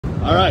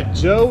All right,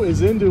 Joe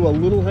is into a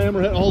little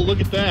hammerhead. Oh, look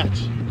at that.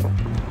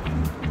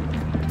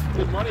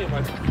 Good money in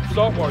my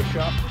saltwater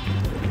shop.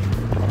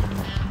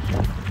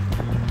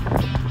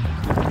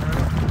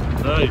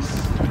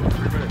 Nice.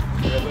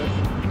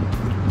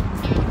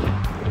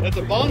 That's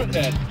a bonnet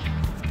head.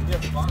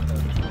 Yeah, bonnet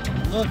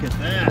head. Look at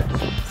that.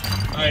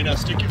 All right, now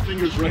stick your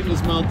fingers right in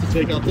his mouth to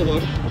take out the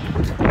hook.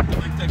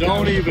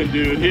 Don't even,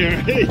 dude.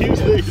 Here, use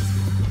these.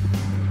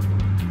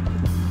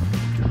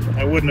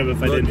 I wouldn't have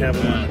if I didn't have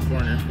him on the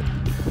corner.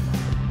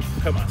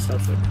 Come on,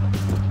 stop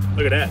flipping.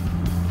 Look at that.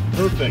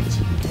 Perfect.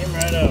 Came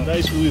right out.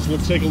 Nice release.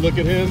 Let's take a look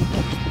at him.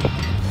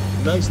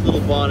 Nice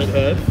little bonnet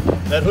head.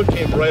 That hook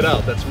came right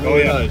out. That's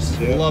really nice.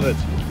 Yeah. Love it.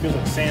 Feels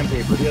like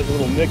sandpaper. He has a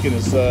little nick in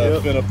his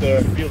fin up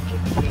there.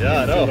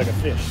 Yeah, I know. Like a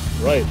fish.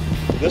 Right.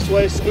 This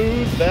way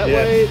smooth, that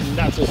way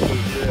not so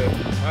smooth.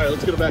 Yeah. All right,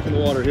 let's get it back in the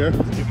water here.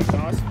 Give him a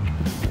toss.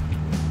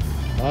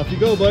 Off you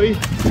go, buddy.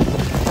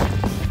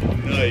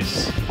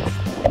 Nice.